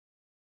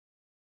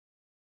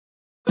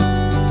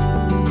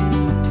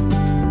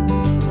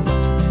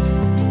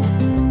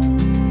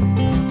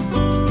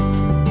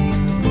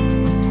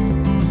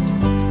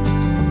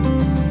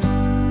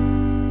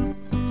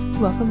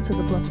Welcome to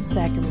the Blessed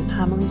Sacrament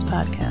Homilies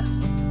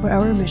Podcast, where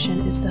our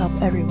mission is to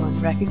help everyone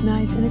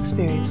recognize and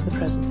experience the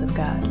presence of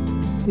God.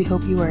 We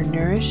hope you are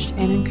nourished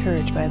and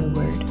encouraged by the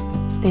Word.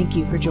 Thank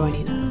you for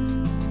joining us.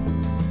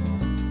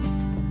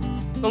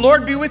 The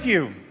Lord be with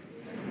you.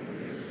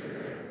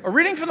 A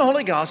reading from the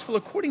Holy Gospel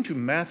according to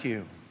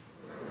Matthew.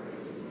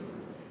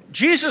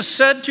 Jesus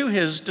said to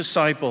his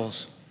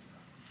disciples,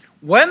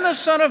 "When the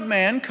Son of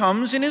Man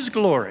comes in his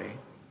glory,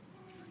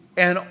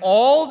 and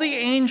all the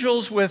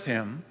angels with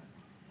him,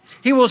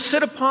 he will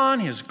sit upon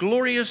his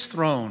glorious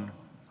throne,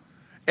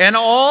 and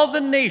all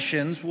the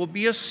nations will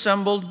be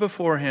assembled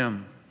before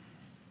him.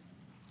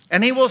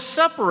 And he will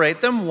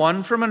separate them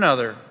one from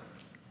another,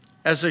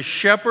 as a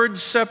shepherd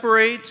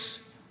separates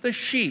the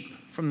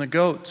sheep from the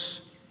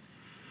goats.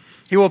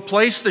 He will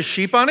place the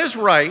sheep on his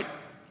right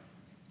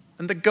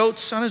and the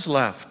goats on his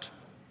left.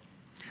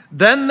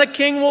 Then the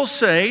king will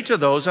say to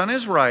those on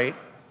his right,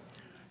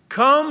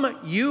 'Come,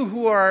 you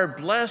who are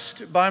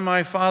blessed by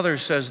my Father,'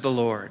 says the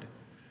Lord.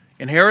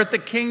 'Inherit the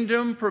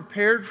kingdom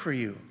prepared for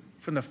you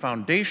from the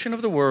foundation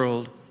of the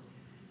world.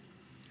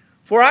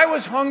 For I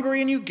was hungry,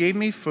 and you gave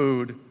me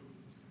food.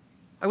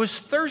 I was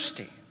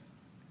thirsty,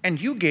 and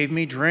you gave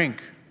me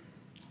drink.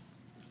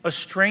 A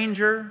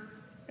stranger,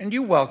 and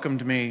you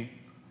welcomed me.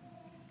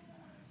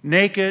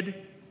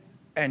 Naked,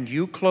 and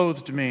you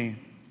clothed me.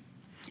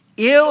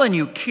 Ill, and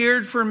you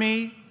cared for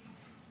me.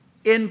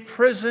 In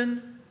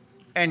prison,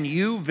 and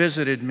you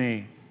visited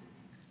me.'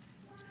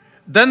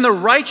 Then the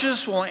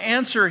righteous will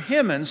answer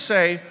him and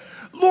say,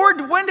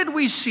 'Lord, when did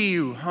we see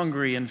you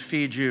hungry and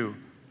feed you,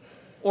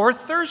 or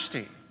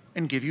thirsty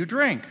and give you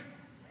drink?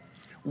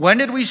 When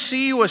did we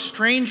see you a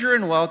stranger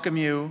and welcome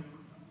you,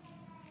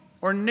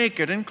 or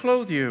naked and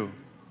clothe you?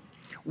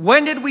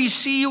 When did we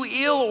see you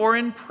ill or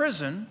in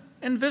prison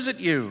and visit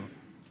you?'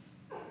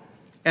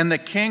 And the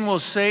king will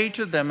say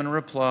to them in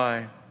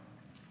reply,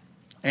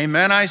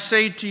 'Amen, I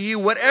say to you,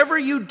 whatever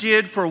you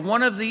did for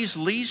one of these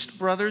least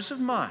brothers of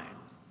mine,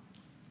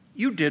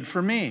 you did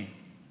for me.'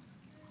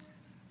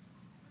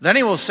 Then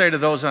he will say to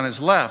those on his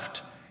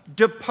left,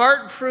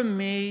 'Depart from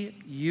me,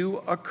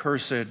 you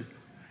accursed,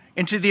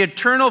 into the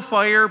eternal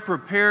fire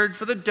prepared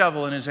for the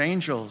devil and his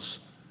angels.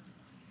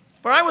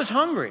 For I was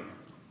hungry,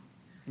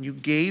 and you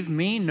gave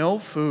me no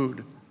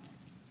food.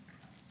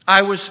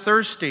 I was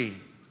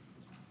thirsty,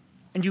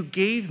 and you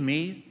gave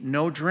me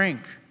no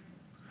drink.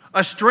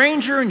 A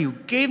stranger, and you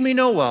gave me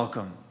no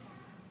welcome.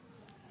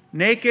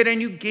 Naked,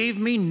 and you gave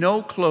me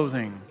no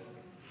clothing.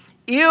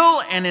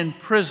 Ill and in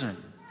prison,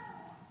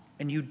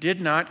 and you did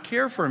not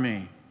care for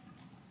me.'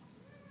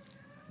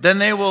 Then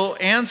they will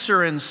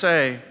answer and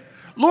say,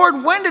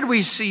 'Lord, when did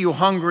we see you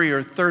hungry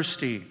or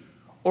thirsty,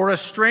 or a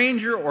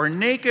stranger, or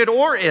naked,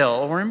 or ill,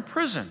 or in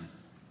prison,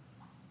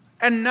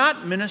 and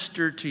not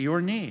minister to your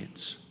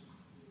needs?'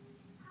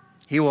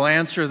 He will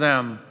answer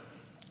them,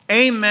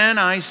 'Amen,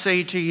 I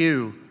say to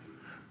you,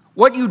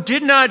 what you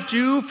did not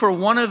do for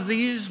one of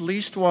these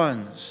least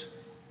ones,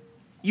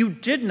 you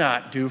did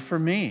not do for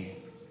me.'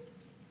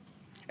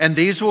 And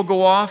these will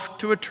go off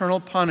to eternal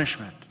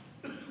punishment,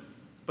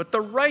 but the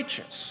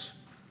righteous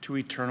to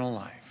eternal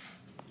life."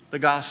 The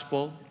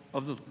Gospel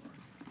of the Lord.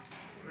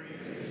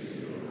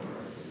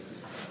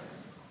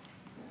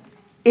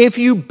 If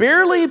you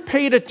barely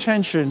paid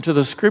attention to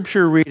the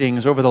scripture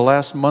readings over the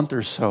last month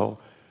or so,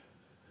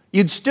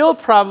 you'd still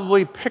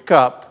probably pick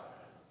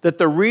up that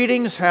the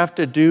readings have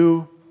to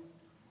do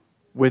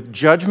with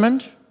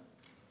judgment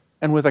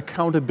and with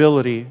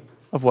accountability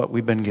of what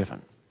we've been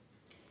given.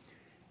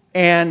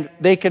 And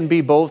they can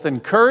be both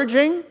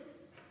encouraging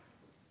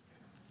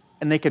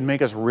and they can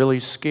make us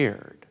really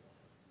scared.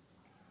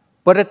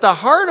 But at the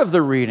heart of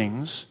the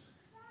readings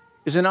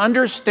is an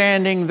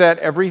understanding that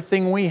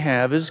everything we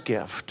have is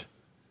gift.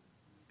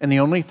 And the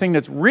only thing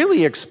that's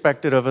really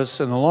expected of us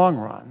in the long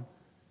run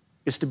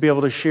is to be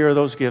able to share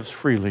those gifts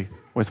freely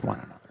with one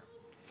another.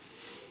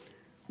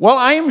 Well,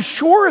 I am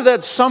sure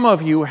that some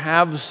of you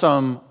have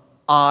some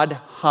odd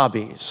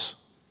hobbies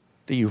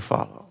that you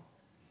follow.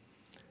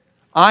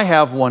 I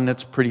have one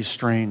that's pretty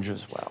strange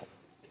as well.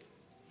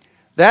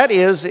 That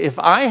is, if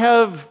I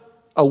have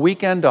a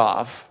weekend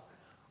off,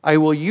 I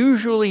will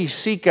usually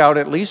seek out,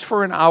 at least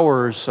for an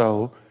hour or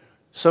so,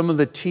 some of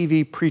the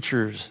TV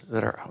preachers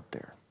that are out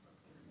there.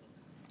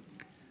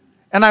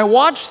 And I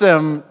watch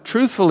them,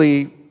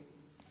 truthfully,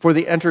 for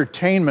the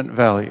entertainment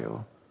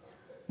value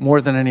more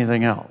than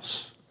anything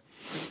else.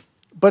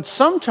 But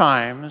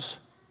sometimes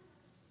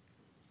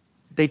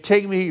they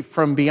take me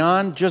from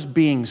beyond just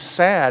being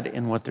sad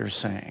in what they're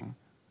saying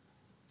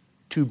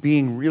to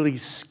being really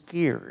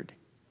scared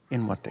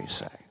in what they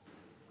say.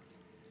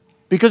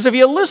 Because if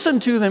you listen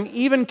to them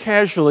even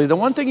casually, the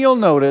one thing you'll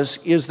notice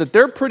is that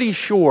they're pretty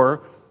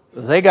sure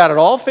they got it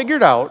all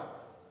figured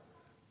out,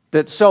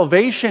 that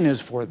salvation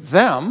is for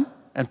them,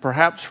 and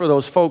perhaps for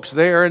those folks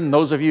there and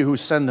those of you who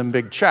send them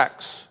big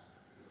checks.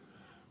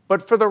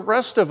 But for the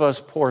rest of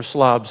us poor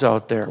slobs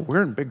out there,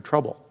 we're in big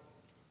trouble.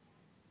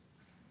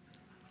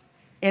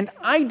 And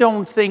I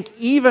don't think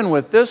even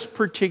with this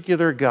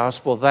particular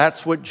gospel,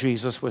 that's what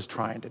Jesus was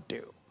trying to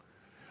do.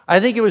 I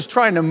think he was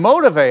trying to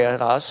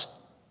motivate us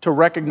to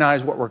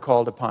recognize what we're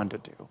called upon to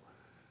do.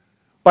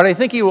 But I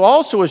think he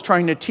also is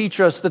trying to teach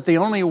us that the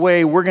only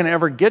way we're going to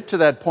ever get to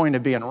that point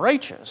of being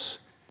righteous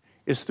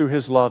is through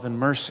his love and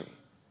mercy,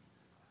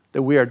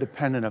 that we are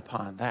dependent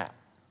upon that,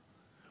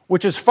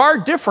 which is far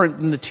different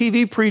than the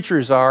TV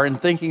preachers are in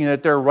thinking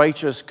that they're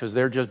righteous because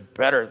they're just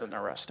better than the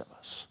rest of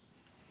us.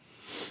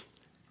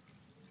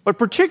 But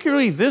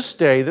particularly this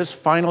day, this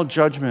final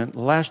judgment,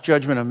 last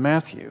judgment of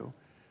Matthew,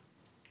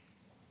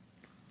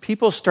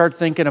 people start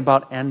thinking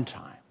about end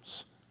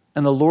times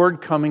and the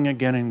Lord coming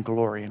again in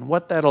glory and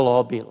what that'll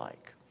all be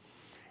like.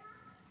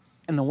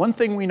 And the one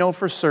thing we know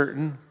for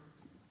certain,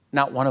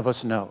 not one of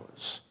us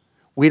knows.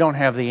 We don't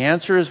have the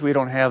answers, we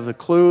don't have the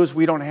clues,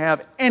 we don't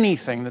have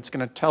anything that's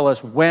going to tell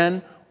us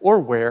when or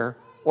where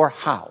or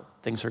how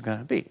things are going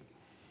to be.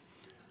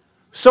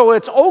 So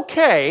it's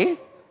okay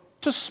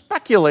to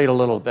speculate a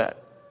little bit.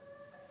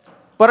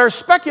 But our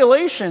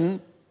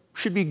speculation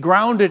should be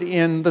grounded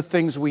in the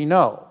things we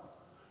know.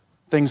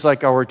 Things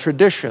like our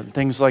tradition,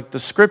 things like the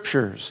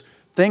scriptures,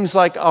 things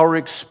like our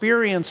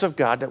experience of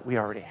God that we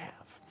already have.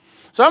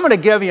 So I'm going to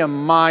give you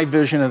my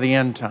vision of the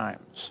end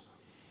times.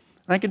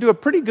 And I can do a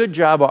pretty good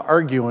job of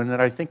arguing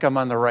that I think I'm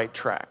on the right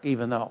track,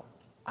 even though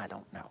I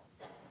don't know.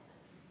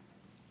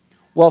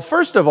 Well,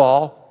 first of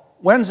all,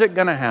 when's it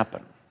going to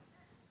happen?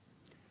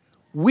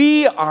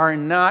 We are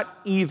not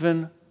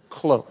even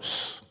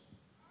close.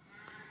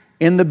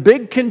 In the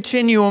big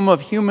continuum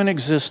of human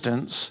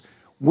existence,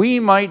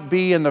 we might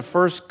be in the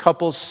first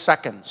couple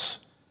seconds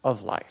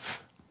of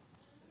life.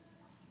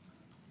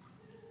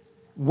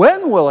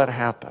 When will it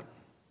happen?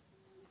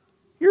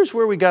 Here's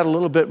where we got a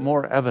little bit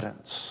more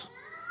evidence.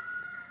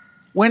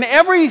 When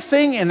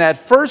everything in that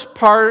first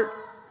part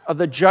of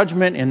the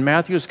judgment in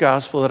Matthew's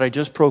gospel that I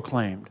just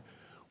proclaimed,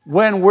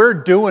 when we're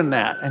doing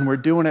that and we're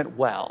doing it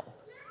well,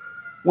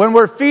 when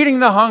we're feeding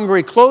the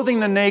hungry, clothing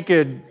the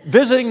naked,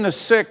 visiting the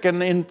sick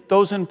and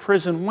those in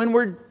prison, when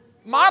we're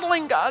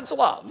modeling God's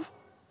love,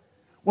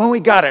 when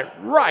we got it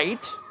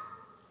right,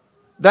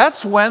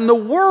 that's when the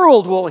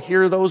world will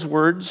hear those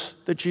words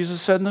that Jesus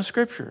said in the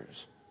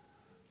scriptures.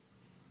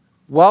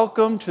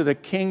 Welcome to the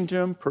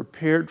kingdom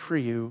prepared for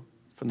you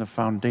from the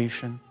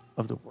foundation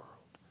of the world.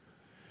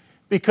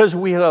 Because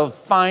we have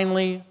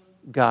finally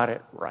got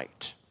it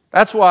right.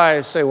 That's why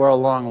I say we're a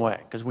long way,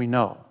 because we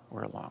know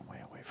we're a long way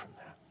away from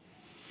that.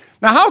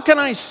 Now, how can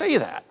I say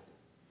that?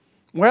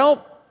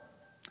 Well,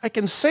 I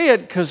can say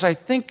it because I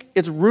think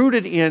it's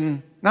rooted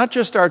in not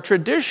just our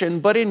tradition,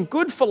 but in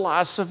good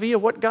philosophy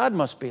of what God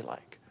must be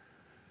like.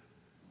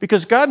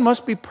 Because God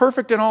must be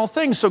perfect in all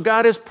things. So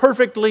God is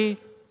perfectly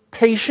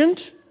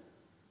patient,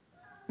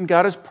 and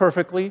God is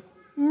perfectly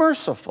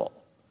merciful.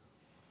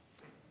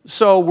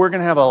 So we're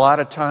going to have a lot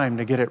of time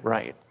to get it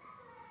right.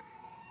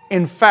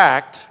 In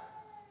fact,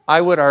 I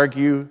would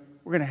argue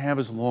we're going to have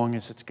as long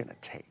as it's going to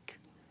take.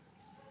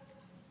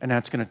 And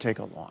that's going to take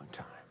a long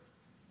time.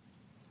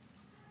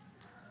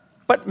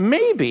 But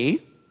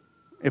maybe,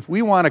 if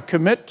we want to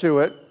commit to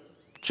it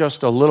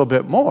just a little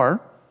bit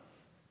more,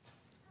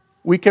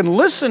 we can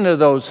listen to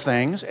those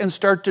things and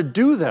start to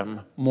do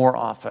them more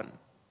often.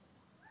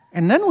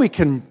 And then we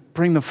can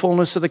bring the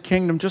fullness of the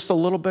kingdom just a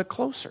little bit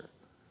closer.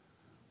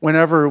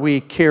 Whenever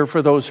we care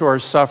for those who are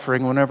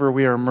suffering, whenever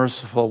we are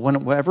merciful,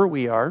 whenever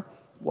we are,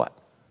 what?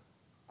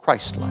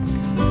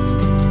 Christ-like.